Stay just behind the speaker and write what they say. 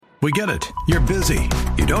We get it. You're busy.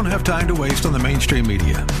 You don't have time to waste on the mainstream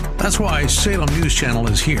media. That's why Salem News Channel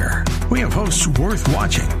is here. We have hosts worth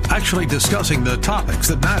watching, actually discussing the topics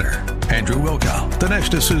that matter. Andrew Wilkow,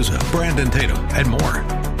 Dinesh D'Souza, Brandon Tatum, and more.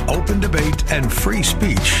 Open debate and free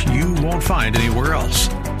speech you won't find anywhere else.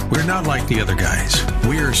 We're not like the other guys.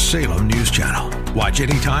 We're Salem News Channel. Watch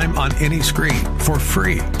anytime on any screen for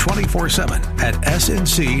free 24/7 at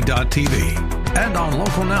snc.tv and on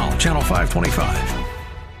Local Now, Channel 525.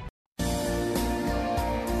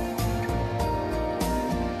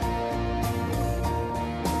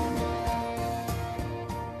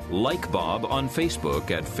 Like Bob on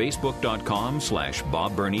Facebook at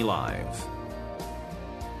facebook.com/Bob Burney Live.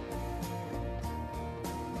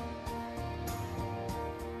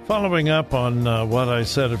 Following up on what I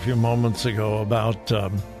said a few moments ago about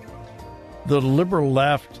the liberal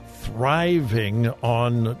left thriving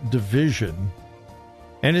on division,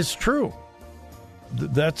 and it's true.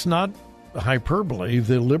 That's not hyperbole.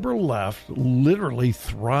 The liberal left literally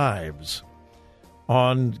thrives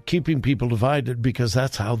on keeping people divided because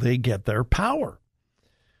that's how they get their power.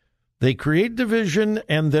 They create division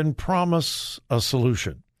and then promise a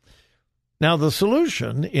solution. Now, the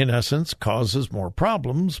solution, in essence, causes more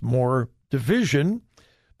problems, more division,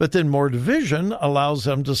 but then more division allows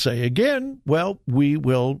them to say again, well, we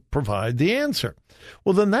will provide the answer.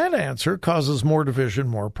 Well, then that answer causes more division,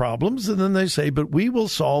 more problems, and then they say, but we will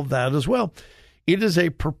solve that as well. It is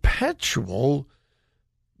a perpetual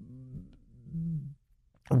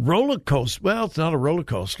roller coaster. Well, it's not a roller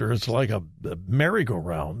coaster. It's like a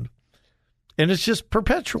merry-go-round, and it's just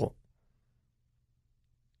perpetual.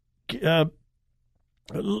 Let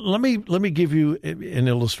me give you an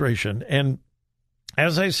illustration. And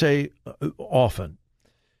as I say often,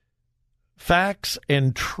 facts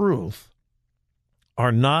and truth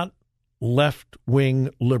are not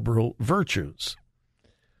left-wing liberal virtues.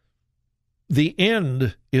 The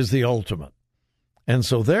end is the ultimate. And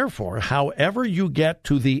so, therefore, however you get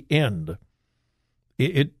to the end,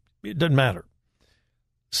 it doesn't matter.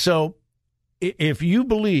 So if you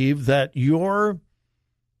believe that your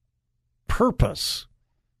purpose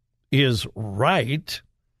is right,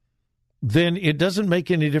 then it doesn't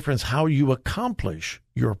make any difference how you accomplish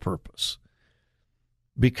your purpose.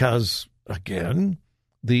 Because, again,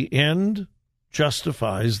 the end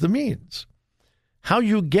justifies the means. How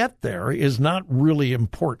you get there is not really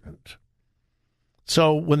important.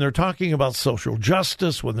 So when they're talking about social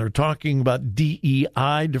justice, when they're talking about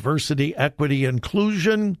DEI, diversity, equity,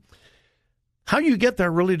 inclusion, how you get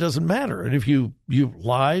there really doesn't matter. And if you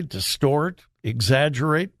lie, distort,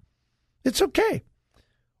 exaggerate, it's okay.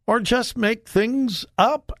 Or just make things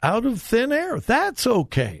up out of thin air. That's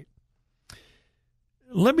okay.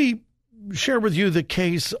 Let me share with you the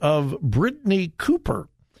case of Brittany Cooper.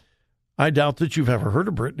 I doubt that you've ever heard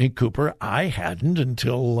of Brittany Cooper. I hadn't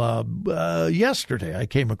until yesterday. I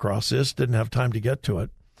came across this, didn't have time to get to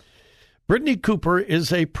it. Brittany Cooper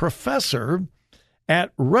is a professor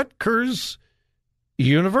at Rutgers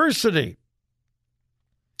University.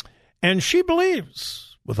 And she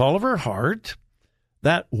believes, with all of her heart,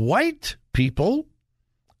 that white people,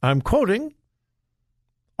 I'm quoting,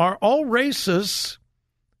 are all racists,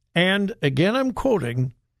 and again I'm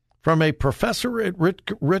quoting from a professor at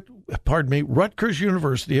Rutgers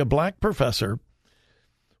University, a black professor,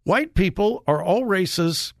 white people are all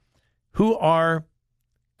racists who are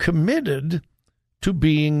committed to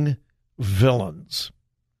being villains.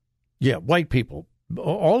 Yeah, white people,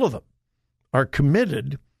 all of them, are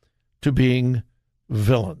committed to being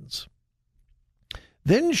villains.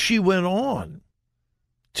 Then she went on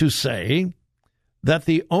to say that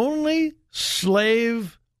the only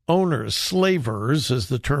slave owners, slavers is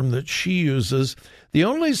the term that she uses, the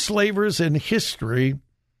only slavers in history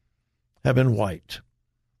have been white.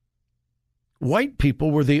 White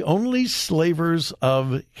people were the only slavers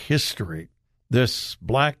of history, this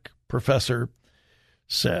black professor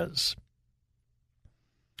says.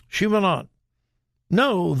 She went on,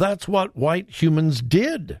 no, that's what white humans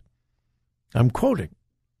did. I'm quoting.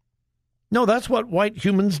 No, that's what white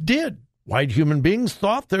humans did. White human beings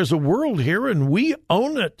thought there's a world here and we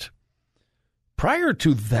own it. Prior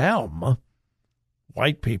to them,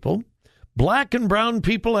 white people, black and brown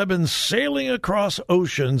people have been sailing across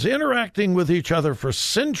oceans, interacting with each other for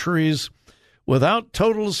centuries without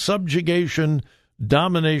total subjugation,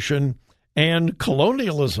 domination, and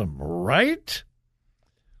colonialism, right?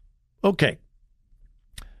 Okay.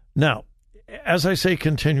 Now, as I say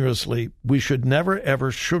continuously, we should never,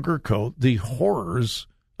 ever sugarcoat the horrors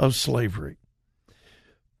of slavery.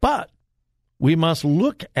 But we must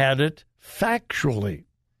look at it factually.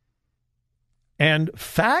 And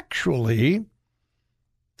factually,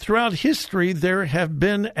 throughout history, there have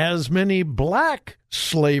been as many black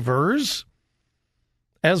slavers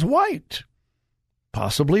as white,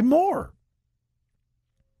 possibly more.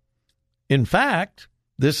 In fact,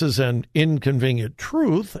 this is an inconvenient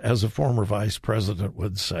truth, as a former vice president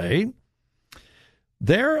would say.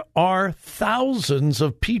 There are thousands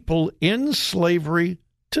of people in slavery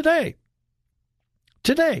today.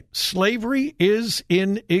 Today, slavery is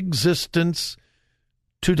in existence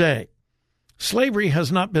today. Slavery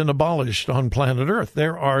has not been abolished on planet Earth.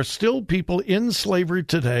 There are still people in slavery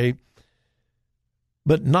today,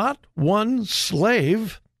 but not one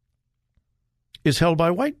slave is held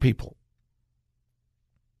by white people.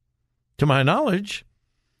 To my knowledge,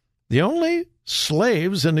 the only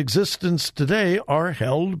slaves in existence today are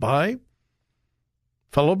held by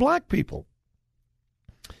fellow black people.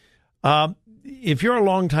 If you're a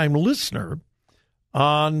longtime listener,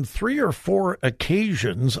 on 3 or 4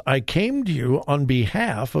 occasions, I came to you on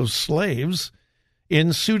behalf of slaves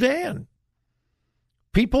in Sudan,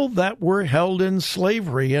 people that were held in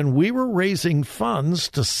slavery, and we were raising funds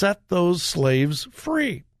to set those slaves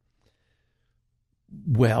free.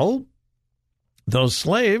 Well, those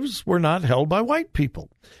slaves were not held by white people.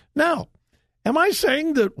 Now, am I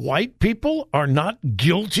saying that white people are not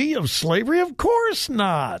guilty of slavery? Of course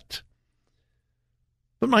not.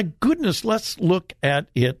 But my goodness, let's look at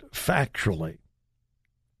it factually.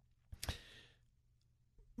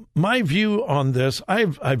 My view on this,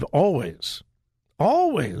 I've always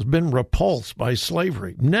been repulsed by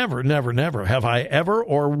slavery. Never have I ever,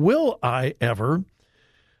 or will I ever,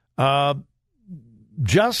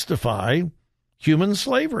 justify human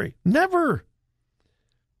slavery. Never.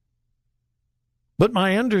 But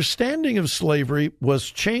my understanding of slavery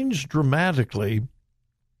was changed dramatically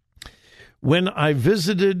when I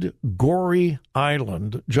visited Goree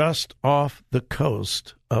Island, just off the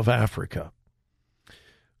coast of Africa.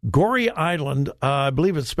 Goree Island, I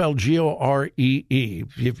believe it's spelled Goree.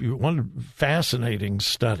 If you want a fascinating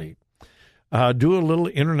study, do a little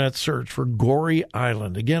internet search for Goree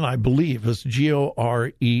Island. Again, I believe it's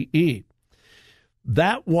Goree.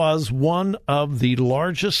 That was one of the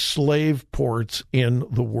largest slave ports in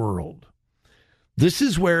the world. This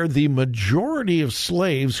is where the majority of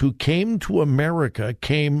slaves who came to America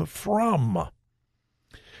came from.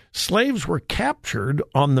 Slaves were captured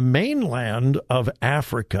on the mainland of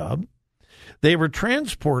Africa. They were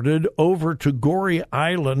transported over to Goree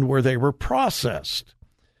Island where they were processed.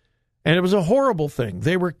 And it was a horrible thing.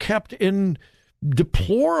 They were kept in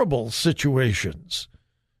deplorable situations.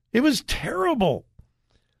 It was terrible.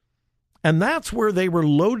 And that's where they were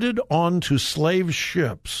loaded onto slave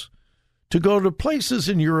ships to go to places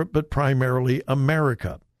in Europe, but primarily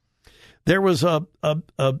America. There was a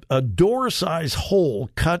door-size hole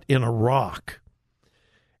cut in a rock,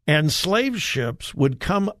 and slave ships would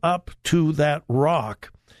come up to that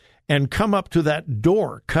rock and come up to that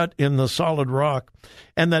door cut in the solid rock,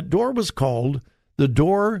 and that door was called the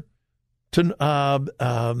door to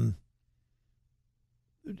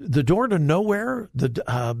nowhere,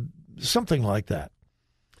 something like that.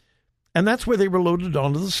 And that's where they were loaded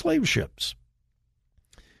onto the slave ships.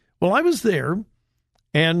 Well, I was there,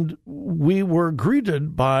 and we were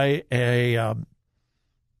greeted by an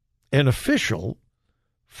official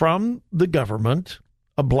from the government,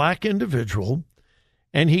 a black individual,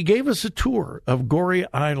 and he gave us a tour of Goree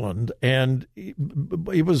Island, and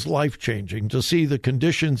it was life-changing to see the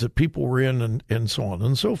conditions that people were in and so on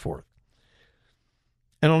and so forth.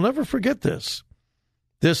 And I'll never forget this.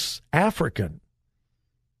 This African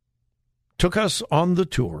took us on the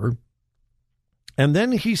tour, and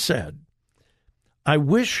then he said, I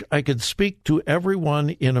wish I could speak to everyone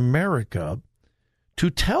in America to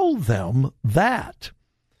tell them that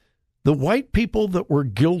the white people that were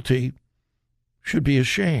guilty should be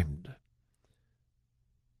ashamed.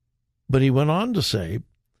 But he went on to say,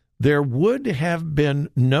 there would have been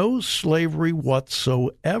no slavery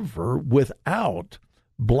whatsoever without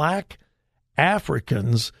black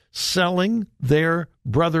Africans selling their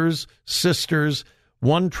brothers, sisters,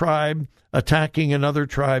 one tribe attacking another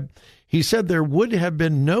tribe. He said there would have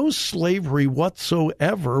been no slavery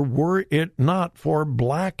whatsoever were it not for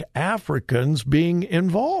black Africans being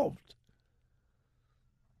involved.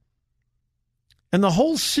 And the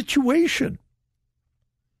whole situation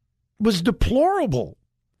was deplorable.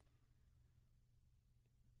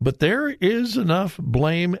 But there is enough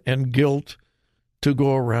blame and guilt to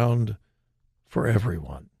go around for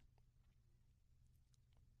everyone.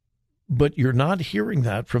 But you're not hearing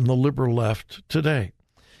that from the liberal left today.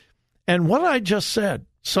 And what I just said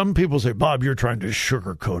some people say, Bob, you're trying to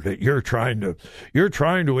sugarcoat it. You're trying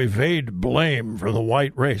to evade blame for the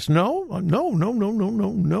white race. No, I'm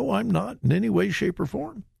not in any way, shape, or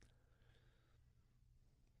form.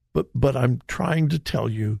 But I'm trying to tell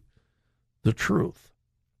you the truth.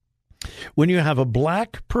 When you have a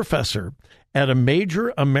black professor at a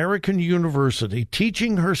major American university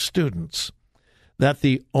teaching her students that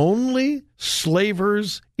the only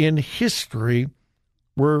slavers in history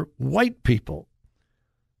were white people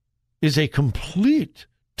is a complete,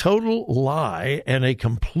 total lie and a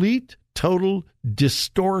complete, total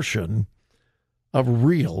distortion of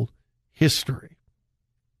real history.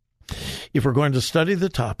 If we're going to study the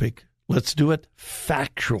topic, let's do it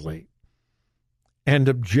factually and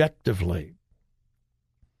objectively.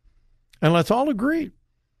 And let's all agree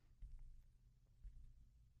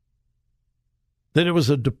that it was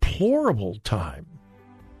a deplorable time.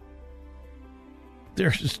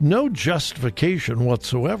 There's no justification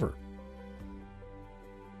whatsoever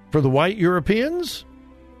for the white Europeans,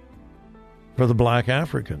 for the black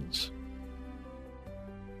Africans.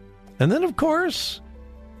 And then, of course,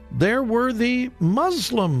 there were the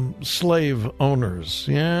Muslim slave owners.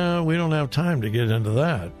 Yeah, we don't have time to get into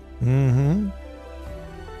that.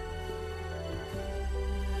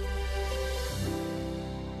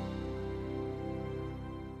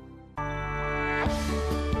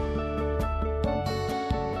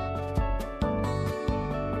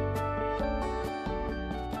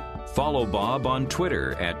 Follow Bob on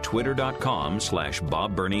Twitter at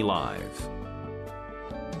twitter.com/Bob Burney Live.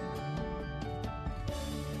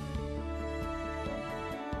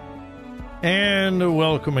 And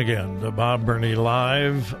welcome again to Bob Burney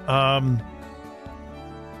Live. I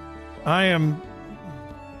am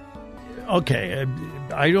okay.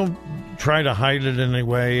 I don't try to hide it in any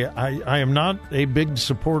way. I am not a big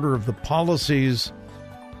supporter of the policies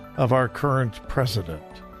of our current president.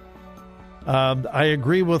 I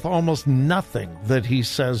agree with almost nothing that he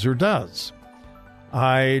says or does.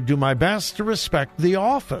 I do my best to respect the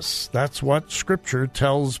office. That's what Scripture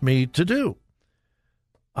tells me to do.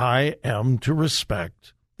 I am to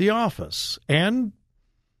respect the office, and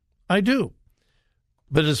I do.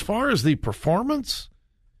 But as far as the performance,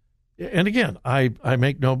 and again, I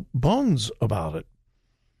make no bones about it.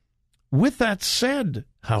 With that said,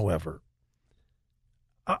 however,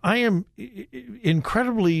 I am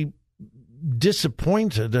incredibly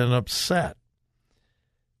disappointed and upset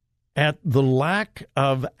at the lack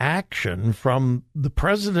of action from the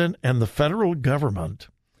president and the federal government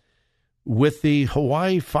with the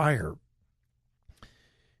Hawaii fire.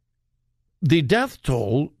 The death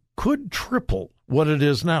toll could triple what it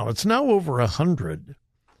is now. It's now over 100.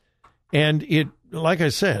 And it, like I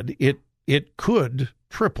said, it could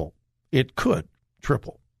triple. It could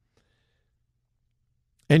triple.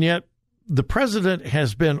 And yet the president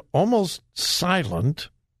has been almost silent.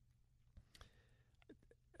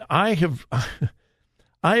 I have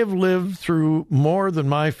lived through more than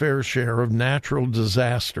my fair share of natural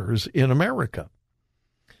disasters in America.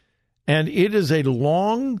 And it is a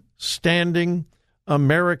long-standing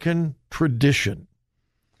American tradition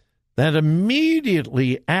that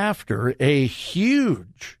immediately after a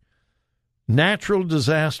huge natural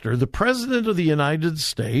disaster, the President of the United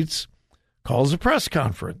States calls a press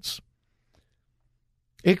conference,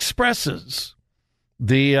 expresses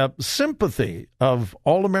the sympathy of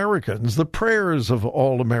all Americans, the prayers of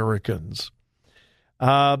all Americans,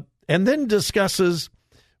 and then discusses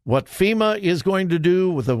what FEMA is going to do,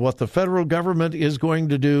 with what the federal government is going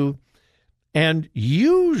to do, and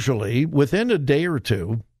usually within a day or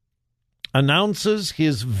two announces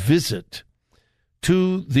his visit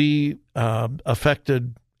to the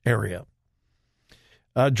affected area.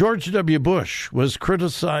 George W. Bush was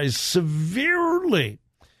criticized severely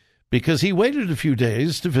because he waited a few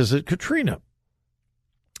days to visit Katrina.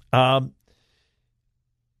 I'm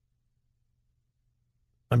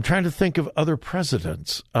trying to think of other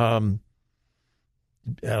presidents, and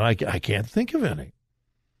I can't think of any.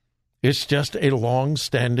 It's just a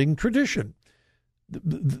long-standing tradition.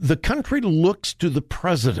 The country looks to the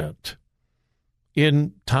president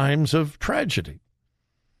in times of tragedy.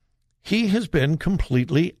 He has been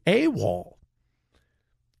completely AWOL.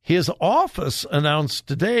 His office announced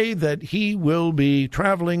today that he will be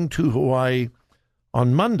traveling to Hawaii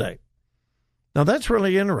on Monday. Now, that's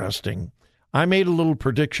really interesting. I made a little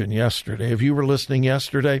prediction yesterday. If you were listening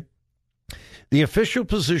yesterday, the official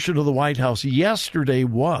position of the White House yesterday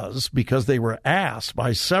was, because they were asked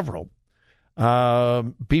by several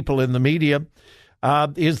people in the media,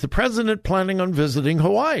 is the president planning on visiting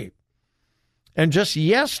Hawaii? And just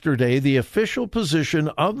yesterday, the official position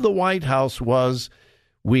of the White House was,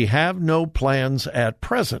 We have no plans at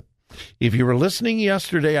present. If you were listening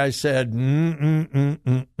yesterday, I said, you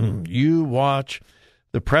watch.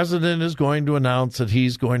 The president is going to announce that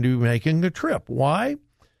he's going to be making a trip. Why?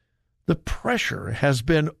 The pressure has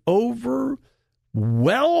been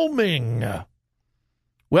overwhelming.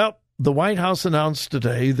 Well, the White House announced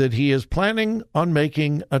today that he is planning on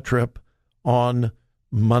making a trip on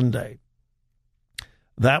Monday.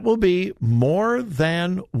 That will be more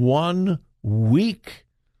than 1 week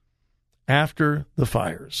after the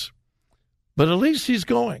fires. But at least he's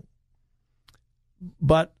going.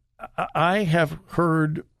 But I have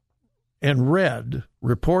heard and read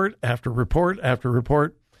report after report after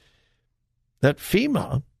report that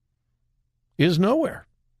FEMA is nowhere.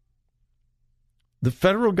 The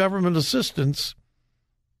federal government assistance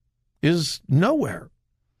is nowhere.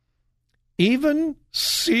 Even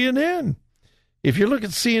CNN. If you look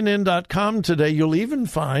at CNN.com today, you'll even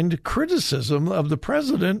find criticism of the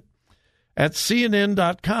president at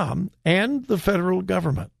CNN.com and the federal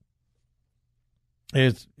government.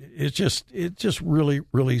 It's just really,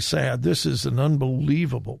 really sad. This is an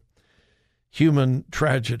unbelievable human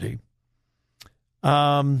tragedy.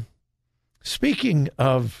 Speaking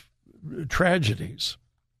of tragedies,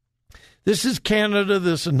 this is Canada,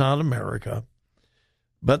 this is not America,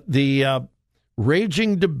 but the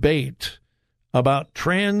raging debate about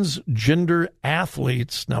transgender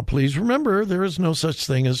athletes. Now, please remember, there is no such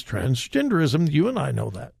thing as transgenderism. You and I know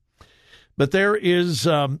that. But there is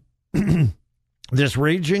this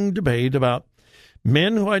raging debate about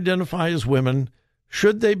men who identify as women,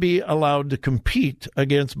 should they be allowed to compete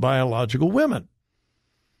against biological women?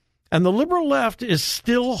 And the liberal left is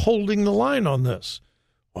still holding the line on this.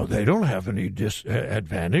 Well, they don't have any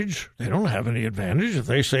disadvantage. They don't have any advantage. If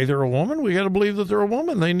they say they're a woman, we got to believe that they're a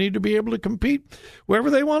woman. They need to be able to compete wherever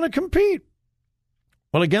they want to compete.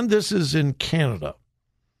 Well, again, this is in Canada.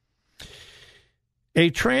 A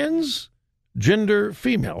transgender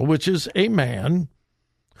female, which is a man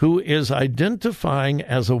who is identifying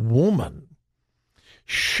as a woman,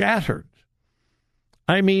 shattered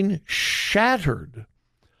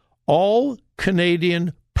all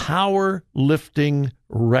Canadian powerlifting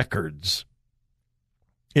records.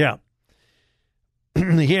 Yeah.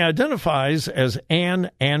 He identifies as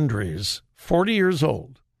Ann Andrews, 40 years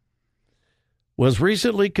old, was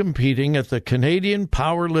recently competing at the Canadian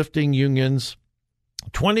Powerlifting Union's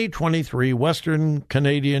 2023 Western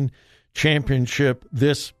Canadian Championship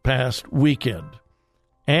this past weekend.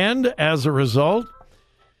 And as a result,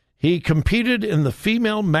 he competed in the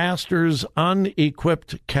female masters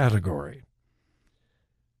unequipped category.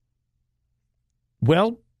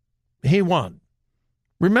 Well, he won.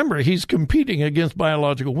 Remember, he's competing against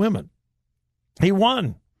biological women. He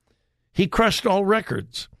won. He crushed all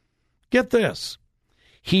records. Get this.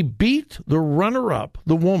 He beat the runner-up,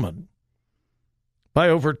 the woman, by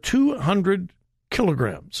over 200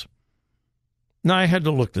 kilograms. Now, I had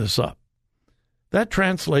to look this up. That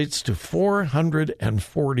translates to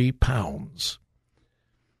 440 pounds.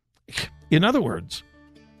 In other words,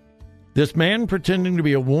 this man pretending to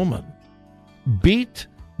be a woman beat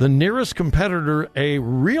the nearest competitor, a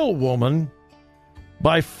real woman,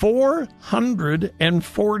 by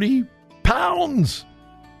 440 pounds.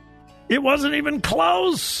 It wasn't even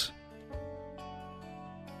close.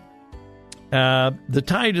 The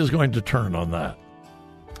tide is going to turn on that.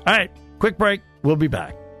 All right, quick break. We'll be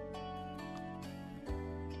back.